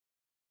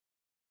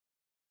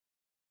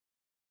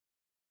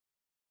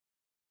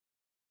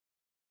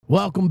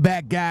Welcome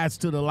back, guys,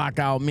 to the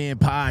Lockoutmen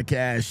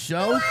podcast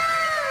show.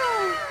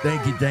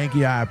 Thank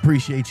you. I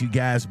appreciate you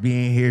guys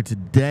being here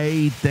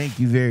today. Thank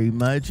you very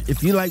much.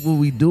 If you like what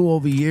we do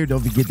over here,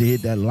 don't forget to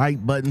hit that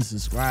like button,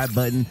 subscribe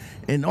button,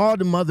 and all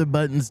the other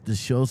buttons to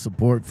show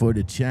support for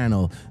the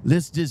channel.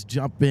 Let's just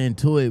jump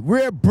into it.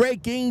 We're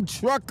breaking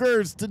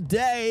truckers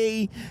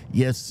today.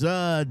 Yes,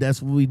 sir.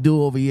 That's what we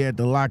do over here at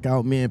the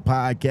Lockoutmen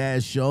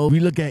podcast show.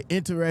 We look at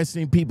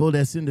interesting people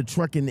that's in the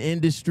trucking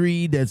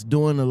industry that's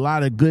doing a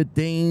lot of good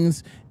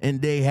things,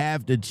 and they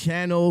have the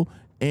channel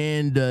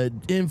and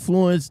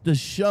influence the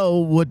show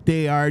what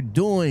they are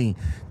doing.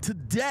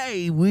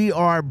 Today, we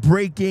are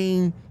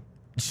breaking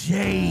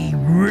Jay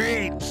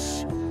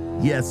Rich.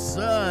 Yes,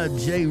 sir,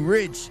 Jay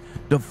Rich,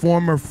 the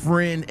former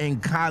friend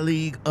and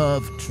colleague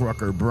of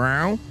Trucker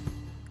Brown.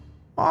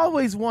 I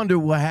always wonder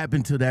what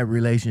happened to that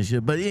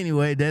relationship, but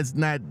anyway, that's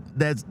not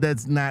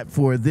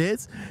for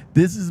this.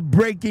 This is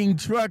breaking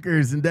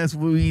truckers, and that's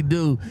what we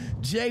do.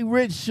 Jay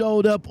Rich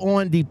showed up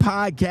on the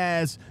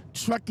podcast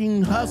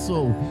Trucking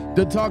Hustle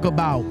to talk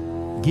about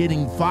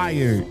getting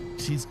fired.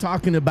 She's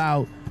talking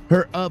about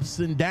her ups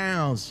and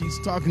downs. She's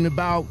talking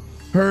about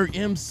her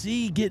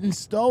MC getting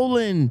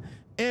stolen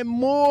and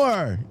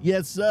more.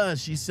 Yes, sir.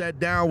 She sat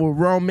down with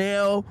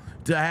Romeo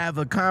to have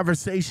a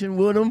conversation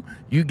with him.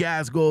 You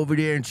guys go over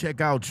there and check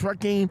out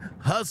Trucking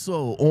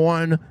Hustle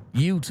on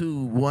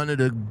YouTube.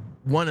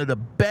 One of the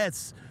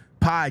best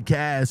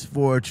podcasts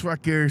for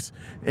truckers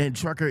and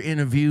trucker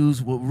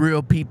interviews with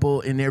real people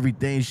and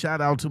everything.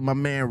 Shout out to my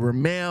man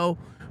Romeo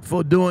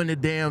for doing the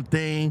damn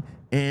thing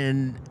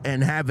and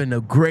having a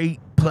great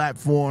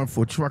platform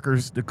for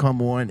truckers to come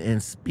on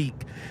and speak.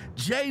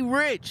 Jay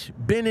Rich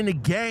been in the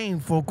game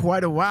for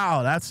quite a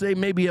while. I'd say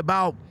maybe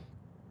about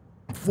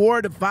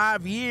 4 to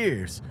 5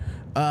 years.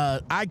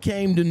 I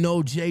came to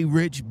know Jay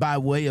Rich by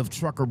way of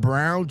Trucker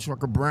Brown.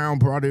 Trucker Brown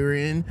brought her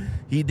in.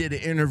 He did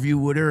an interview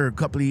with her a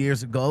couple of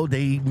years ago.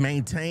 They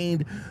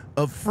maintained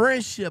a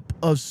friendship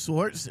of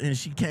sorts, and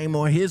she came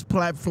on his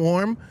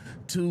platform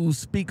to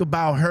speak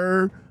about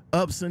her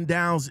ups and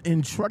downs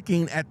in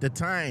trucking at the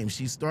time.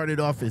 She started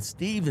off at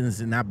Stevens,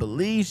 and I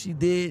believe she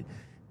did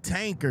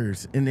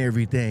tankers and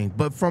everything.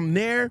 But from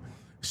there,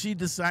 she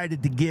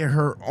decided to get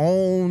her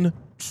own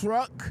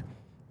truck,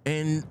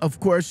 and of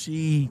course,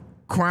 she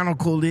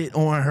chronicled it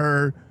on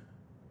her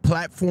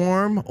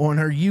platform, on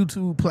her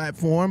YouTube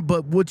platform.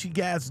 But what you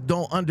guys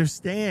don't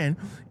understand,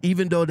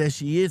 even though that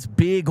she is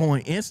big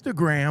on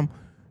Instagram,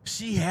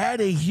 she had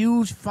a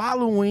huge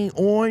following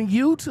on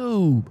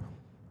YouTube.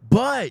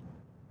 But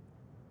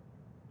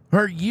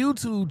her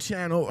YouTube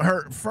channel,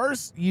 her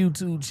first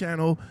YouTube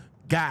channel,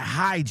 got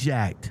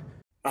hijacked.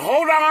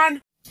 Hold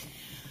on.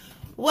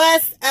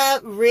 What's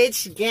up,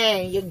 Rich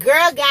Gang? Your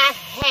girl got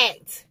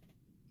hacked.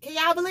 Can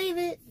y'all believe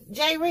it?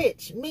 Jay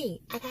Rich,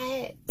 me, I got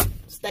hacked.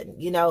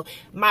 You know,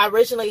 my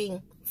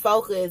originally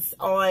focus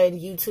on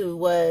YouTube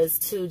was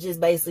to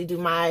just basically do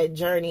my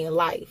journey in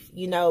life,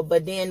 you know,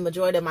 but then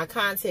majority of my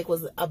content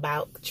was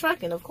about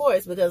trucking, of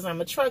course, because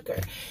I'm a trucker.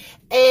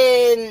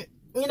 And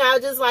you know, I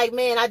was just like,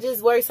 man, I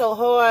just worked so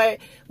hard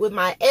with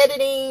my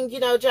editing,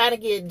 you know, trying to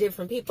get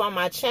different people on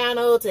my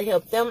channel to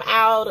help them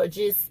out, or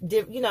just,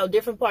 you know,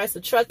 different parts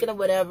of trucking or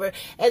whatever,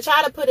 and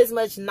try to put as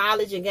much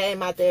knowledge and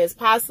game out there as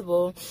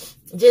possible,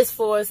 just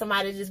for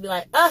somebody to just be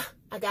like,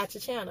 I got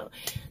your channel.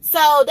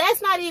 So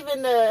that's not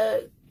even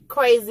the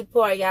crazy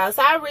part, y'all.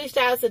 So I reached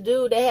out to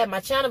dude that had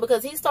my channel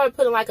because he started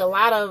putting like a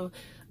lot of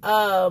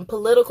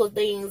political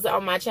things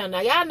on my channel.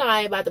 Now y'all know I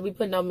ain't about to be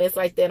putting no mess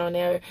like that on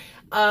there,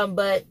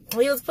 but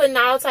he was putting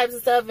all types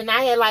of stuff, and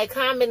I had like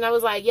comment, and I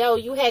was like, yo,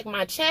 you hacked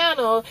my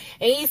channel.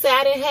 And he said,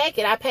 I didn't hack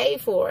it, I paid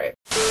for it.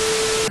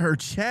 Her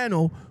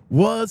channel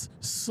was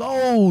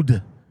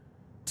sold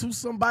to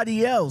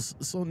somebody else.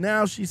 So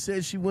now she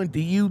said she went to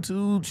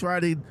YouTube,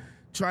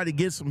 try to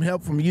get some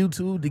help from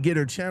YouTube to get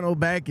her channel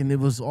back, and it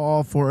was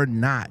all for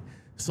naught.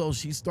 So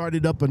she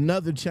started up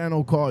another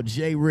channel called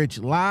Jay Rich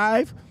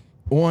Live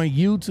on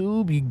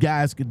YouTube. You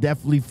guys could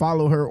definitely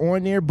follow her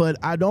on there, but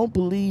I don't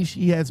believe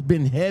she has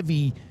been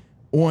heavy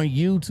on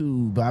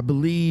YouTube. I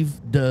believe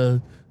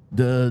the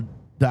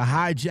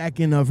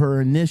hijacking of her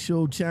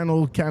initial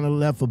channel kind of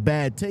left a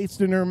bad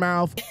taste in her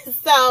mouth.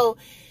 So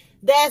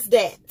that's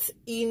that,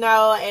 you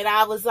know, and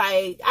I was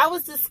like, I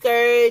was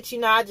discouraged, you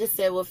know. I just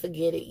said, well,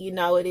 forget it, you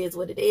know, it is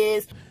what it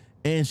is.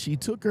 And she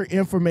took her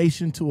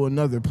information to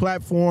another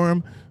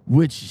platform,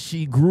 which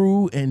she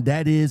grew, and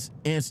that is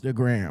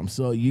Instagram.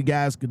 So you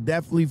guys could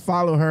definitely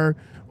follow her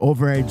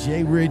over at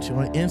Jay Rich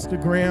on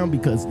Instagram,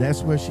 because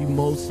that's where she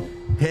most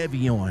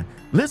heavy on.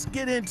 Let's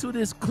get into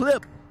this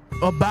clip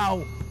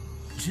about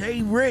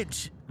Jay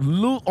Rich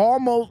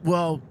almost,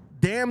 well,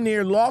 damn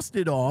near lost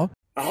it all.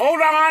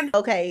 Hold on.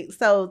 Okay,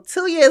 so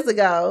 2 years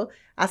ago,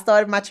 I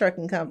started my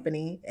trucking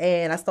company,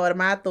 and I started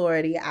my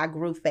authority. I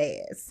grew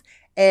fast.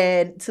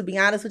 And to be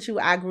honest with you,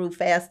 I grew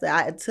faster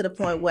to the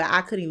point where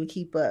I couldn't even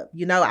keep up.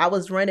 You know, I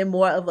was running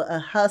more of a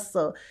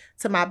hustle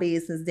to my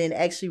business than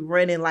actually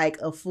running like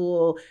a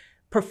full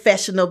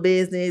professional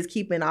business,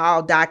 keeping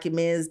all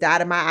documents,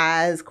 dotting my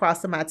I's,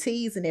 crossing my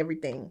T's and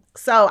everything.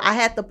 So I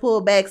had to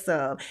pull back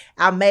some.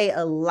 I made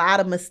a lot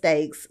of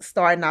mistakes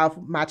starting off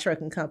my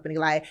trucking company.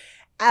 Like,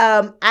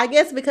 I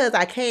guess because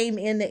I came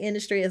in the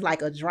industry as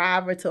like a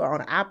driver to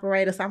an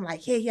operator. So I'm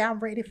like, yeah, I'm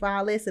ready for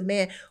all this. And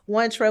man,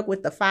 one truck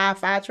went to 5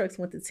 trucks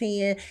went to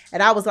 10.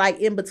 And I was like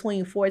in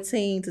between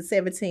 14 to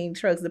 17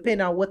 trucks,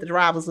 depending on what the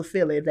drivers were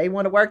feeling. If they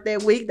want to work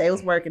that week, they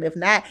was working. If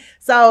not,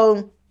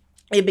 so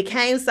it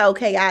became so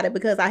chaotic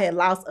because I had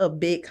lost a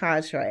big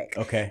contract.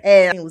 Okay.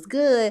 And it was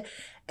good.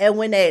 And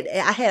when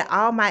I had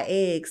all my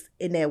eggs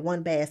in that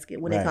one basket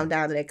when it come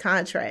down to that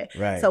contract.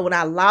 Right. So when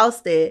I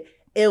lost it,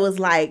 it was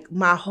like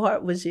my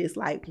heart was just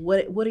like,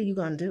 what are you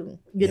gonna do?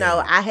 You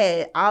know, I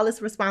had all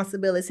this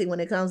responsibility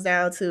when it comes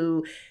down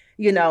to,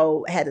 you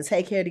know, I had to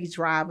take care of these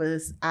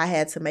drivers. I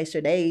had to make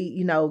sure they,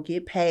 you know,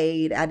 get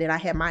paid. And then I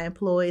had my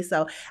employees.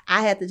 So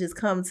I had to just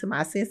come to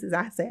my senses.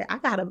 I said, I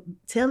got to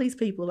tell these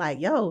people like,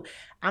 yo,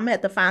 I'm going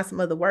to have to find some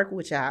other work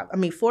with y'all. I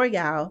mean, for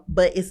y'all,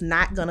 but it's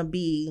not going to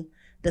be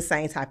the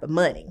same type of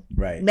money.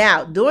 Right.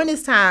 Now, during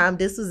this time,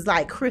 this was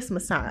like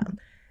Christmas time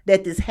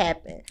that this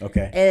happened.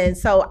 Okay. And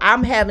so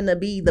I'm having to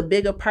be the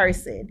bigger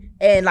person.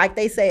 And like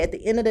they say, at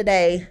the end of the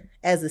day,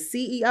 as a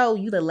CEO,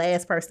 you the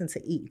last person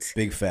to eat.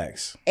 Big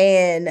facts.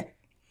 And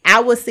I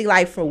would see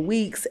like for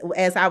weeks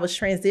as I was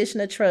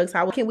transitioning trucks,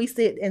 how can we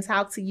sit and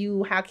talk to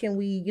you? How can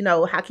we, you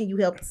know, how can you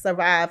help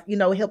survive, you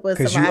know, help us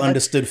survive? Because you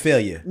understood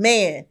failure.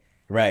 Man.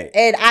 Right.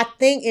 And I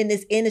think in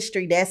this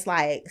industry, that's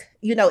like,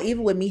 you know,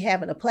 even with me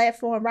having a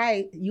platform,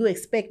 right? You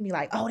expect me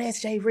like, oh,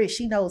 that's Jay Rich.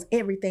 She knows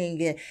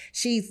everything and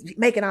she's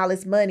making all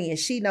this money and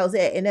she knows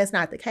that. And that's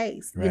not the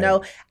case. Right. You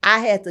know, I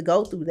had to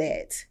go through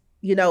that,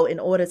 you know, in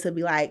order to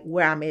be like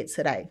where I'm at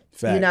today.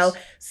 Facts. You know,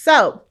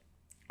 so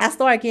I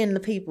started getting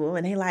the people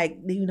and they like,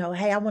 you know,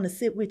 hey, I want to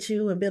sit with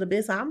you and build a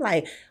business. I'm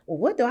like, well,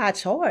 what do I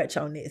charge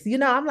on this? You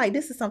know, I'm like,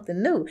 this is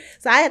something new.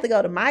 So I had to go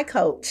to my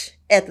coach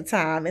at the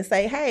time and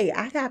say, hey,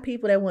 I got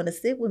people that want to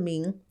sit with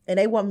me and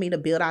they want me to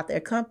build out their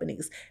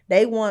companies.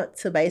 They want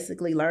to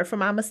basically learn from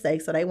my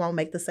mistakes so they won't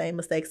make the same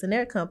mistakes in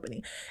their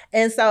company.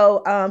 And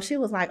so she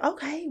was like,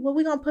 okay, well,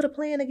 we're going to put a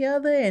plan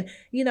together and,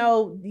 you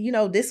know,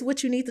 this is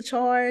what you need to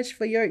charge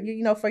for your,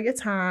 you know, for your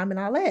time and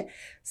all that.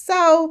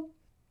 So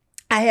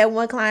I had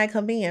one client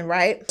come in,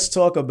 right? Let's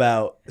talk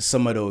about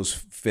some of those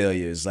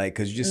failures, like,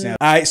 because you just sound,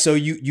 all right, so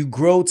you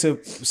grow to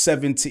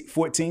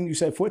 14, you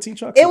said 14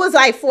 trucks? It was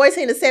like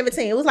 14 to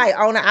 17. It was like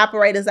owner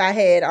operators I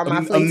had on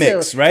my fleet a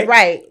mix, too. Right?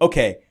 Right.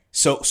 Okay.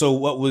 So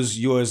what was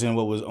yours and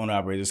what was owner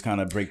operators?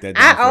 Kind of break that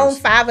down. I own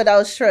 5 of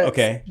those trucks.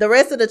 Okay. The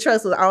rest of the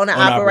trucks was owner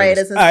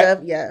operators and all stuff.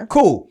 Right. Yeah.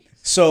 Cool.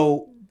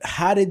 So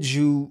how did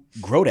you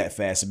grow that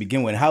fast to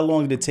begin with? How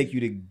long did it take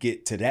you to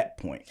get to that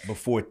point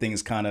before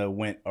things kind of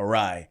went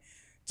awry?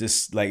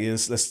 Just like,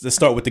 let's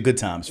start with the good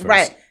times first.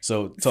 Right.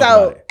 So talk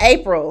about it.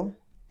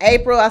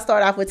 April, I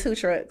started off with 2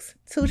 trucks.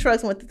 2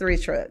 trucks went to 3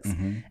 trucks.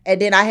 Mm-hmm.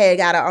 And then I had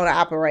got an owner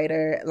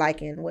operator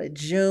like in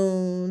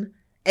June.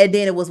 And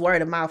then it was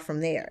word of mouth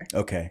from there.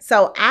 Okay.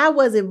 So I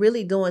wasn't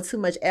really doing too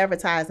much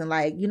advertising.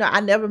 Like, you know, I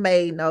never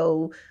made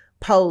no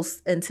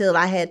posts until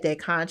I had that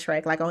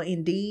contract. Like on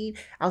Indeed,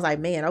 I was like,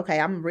 man, okay,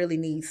 I'm really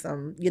need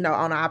some, you know,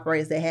 owner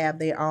operators that have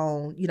their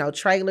own, you know,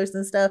 trailers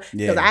and stuff.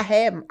 Because I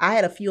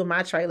had a few of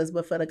my trailers,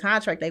 but for the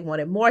contract, they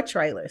wanted more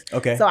trailers.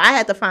 Okay. So I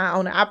had to find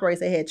owner operators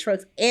that had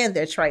trucks and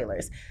their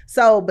trailers.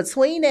 So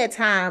between that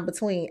time,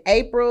 between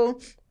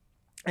April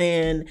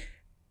and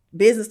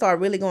business started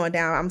really going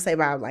down, I'm gonna say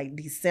about like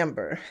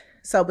December.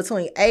 So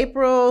between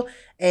April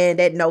and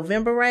that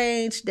November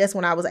range, that's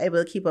when I was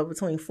able to keep up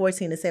between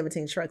 14 to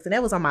 17 trucks. And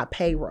that was on my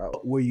payroll.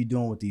 What were you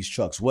doing with these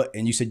trucks?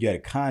 And you said you had a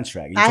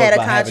contract. I had a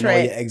about having all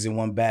contract. your eggs in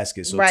one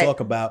basket. So Right. talk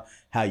about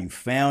how you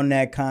found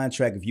that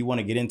contract. If you want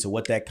to get into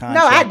what that No,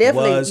 contract I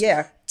definitely, was,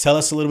 yeah. tell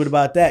us a little bit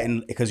about that.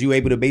 And because you were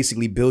able to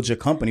basically build your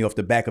company off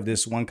the back of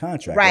this one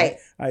contract. Right.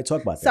 All right,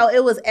 talk about that. So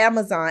it was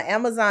Amazon.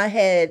 Amazon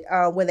had,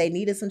 when they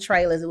needed some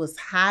trailers, it was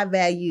high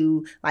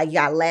value, like you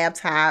got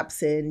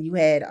laptops and you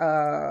had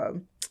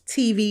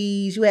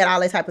TVs, you had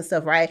all that type of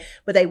stuff, right?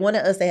 But they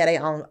wanted us to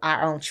have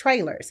our own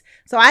trailers.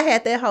 So I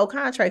had that whole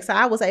contract. So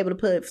I was able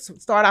to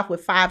start off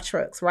with 5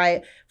 trucks,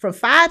 right? From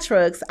 5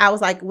 trucks, I was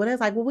like, well,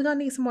 we're going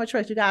to need some more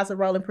trucks. You guys are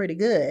rolling pretty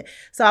good.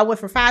 So I went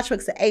from 5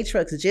 trucks to 8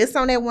 trucks just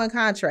on that one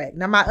contract.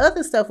 Now my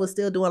other stuff was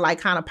still doing like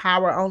kind of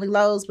power only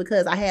loads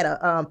because I had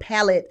a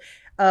pallet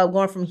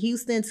going from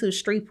Houston to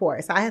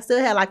Shreveport. So I still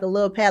had like a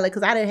little pallet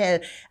because I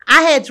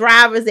had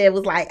drivers that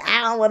was like,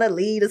 I don't want to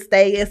leave the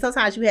state. And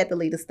sometimes you had to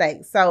leave the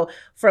state. So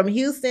from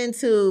Houston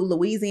to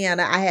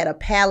Louisiana, I had a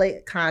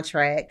pallet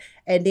contract.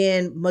 And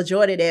then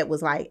majority of that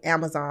was like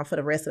Amazon for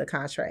the rest of the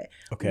contract.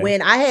 Okay.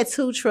 When I had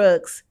 2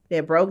 trucks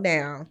that broke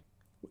down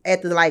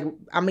back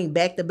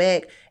to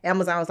back,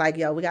 Amazon was like,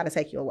 yo, we got to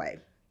take you away.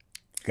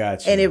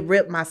 Gotcha. And it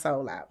ripped my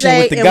soul out.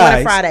 With the and guys,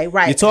 one Friday,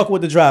 right. You talk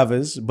with the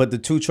drivers, but the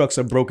 2 trucks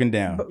are broken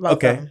down. Both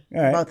Okay. of them.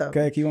 All right. Both of them.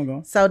 Okay, keep on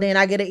going. So then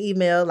I get an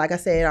email, like I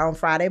said, on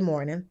Friday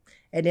morning.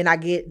 And then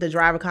the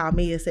driver called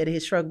me and said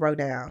his truck broke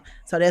down.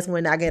 So that's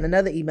when I get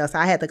another email. So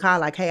I had to call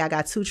like, hey, I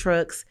got 2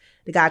 trucks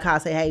the guy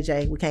called, say, hey,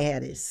 Jay, we can't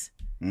have this.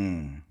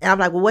 Mm. And I'm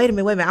like, well, wait a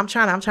minute. I'm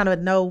trying to,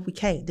 no, we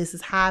can't. This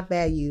is high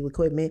value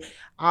equipment.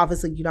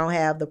 Obviously, you don't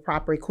have the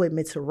proper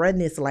equipment to run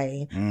this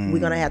lane. We're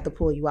going to have to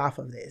pull you off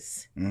of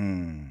this.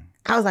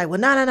 I was like, well,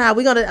 no.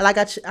 We're going to, like,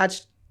 I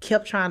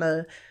kept trying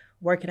to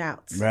work it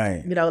out.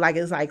 Right. You know, like,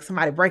 it's like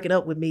somebody breaking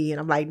up with me. And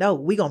I'm like, no,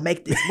 we're going to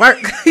make this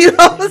work. You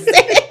know what I'm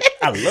saying?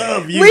 I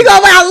love you.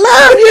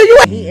 I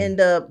love you. He ended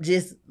up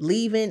just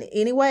leaving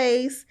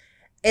anyways.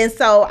 And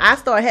so I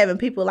started having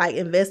people like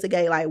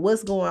investigate, like,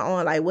 what's going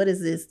on? Like, what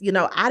is this? You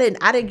know, I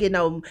didn't get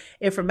no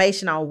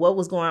information on what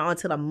was going on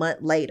till a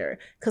month later.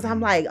 Cause I'm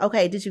like,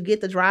 okay, did you get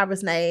the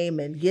driver's name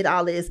and get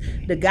all this?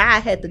 The guy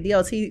had the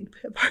DOT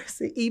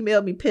person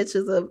email me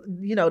pictures of,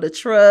 you know, the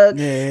truck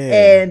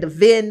and the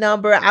VIN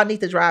number. I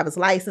need the driver's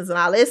license and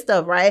all this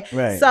stuff, right?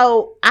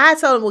 So I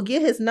told him, well,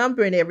 get his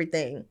number and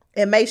everything.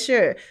 And make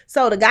sure.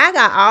 So the guy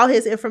got all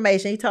his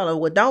information. He told him,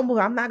 well, don't move.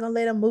 I'm not going to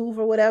let him move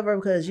or whatever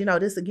because, you know,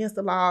 this is against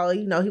the law.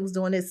 You know, he was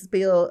doing this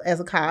spill as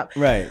a cop.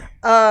 Right.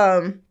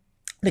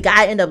 The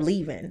guy ended up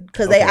leaving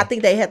because I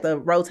think they had to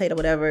rotate or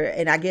whatever.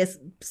 And I guess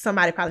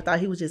somebody probably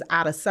thought he was just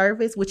out of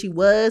service, which he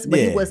was, but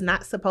he was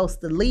not supposed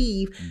to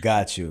leave.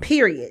 Got you.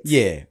 Period.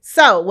 Yeah.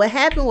 So what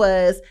happened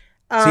was,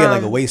 so he had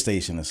like a way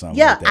station or something.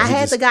 Yeah, like that. I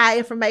had the guy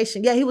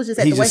information. Yeah, he was just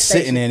at the way station. He's just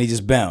sitting there and he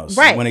just bounced.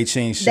 Right. When they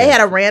changed They shit.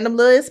 had a random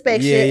little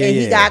inspection and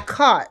he got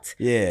caught.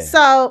 Yeah.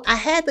 So I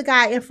had the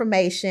guy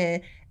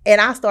information and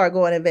I started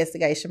going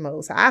investigation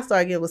mode. So I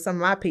started getting with some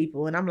of my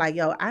people and I'm like,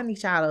 yo, I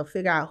need y'all to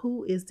figure out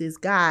who is this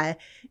guy,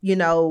 you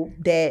know,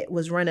 that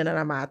was running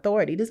under my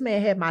authority. This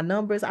man had my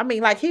numbers. I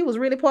mean, like he was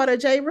really part of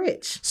Jay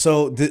Rich.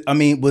 So,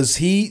 was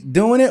he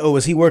doing it or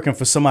was he working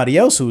for somebody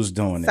else who was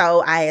doing it?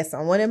 So I had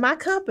someone in my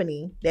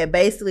company that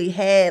basically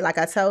had, like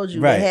I told you,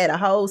 they had a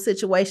whole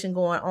situation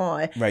going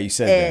on. Right, you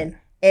said that.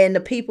 And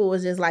the people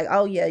was just like,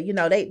 oh yeah, you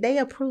know, they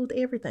approved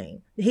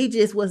everything. He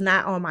just was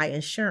not on my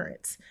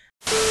insurance.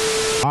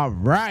 All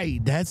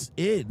right, that's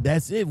it.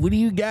 What do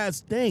you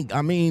guys think?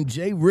 I mean,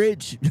 Jay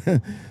Rich,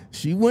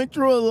 she went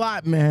through a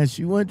lot, man.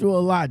 She went through a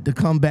lot to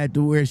come back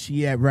to where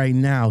she at right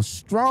now.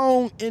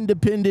 Strong,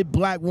 independent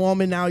black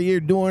woman out here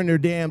doing her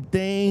damn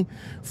thing,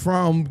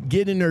 from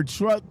getting her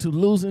truck to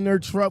losing her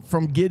truck,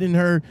 from getting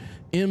her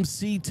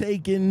MC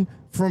taken,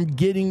 from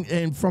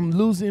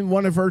losing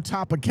one of her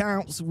top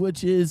accounts,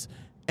 which is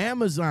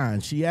Amazon.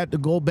 She had to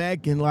go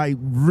back and like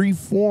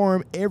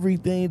reform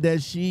everything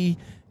that she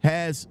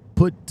has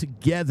put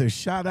together.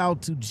 Shout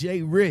out to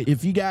Jay Rich.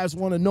 If you guys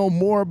want to know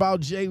more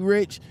about Jay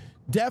Rich,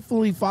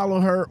 definitely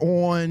follow her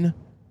on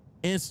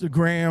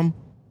Instagram.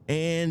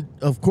 And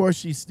of course,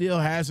 she still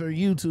has her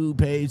YouTube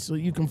page, so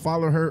you can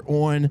follow her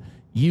on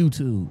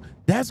YouTube.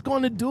 That's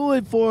going to do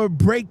it for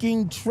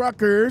Breaking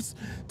Truckers.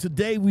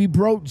 Today we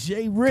broke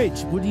Jay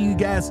Rich. What do you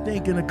guys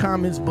think in the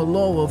comments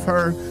below of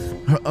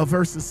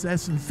her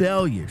success and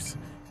failures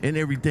and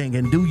everything?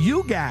 And do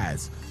you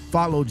guys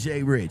follow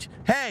Jay Rich?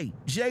 Hey,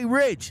 Jay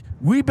Rich,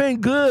 we've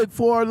been good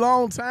for a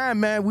long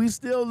time, man. We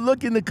still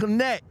looking to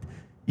connect.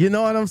 You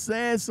know what I'm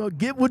saying? So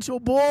get with your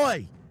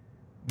boy.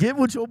 Get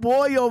with your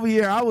boy over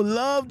here. I would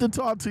love to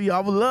talk to you. I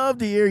would love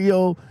to hear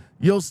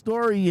your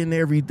story and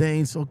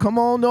everything. So come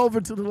on over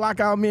to the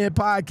Lockoutmen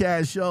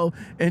podcast show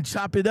and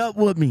chop it up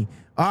with me.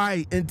 All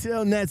right,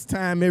 until next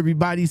time,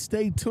 everybody,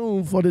 stay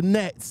tuned for the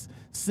next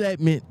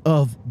segment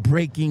of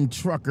Breaking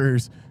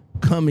Truckers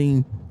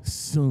coming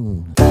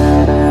soon.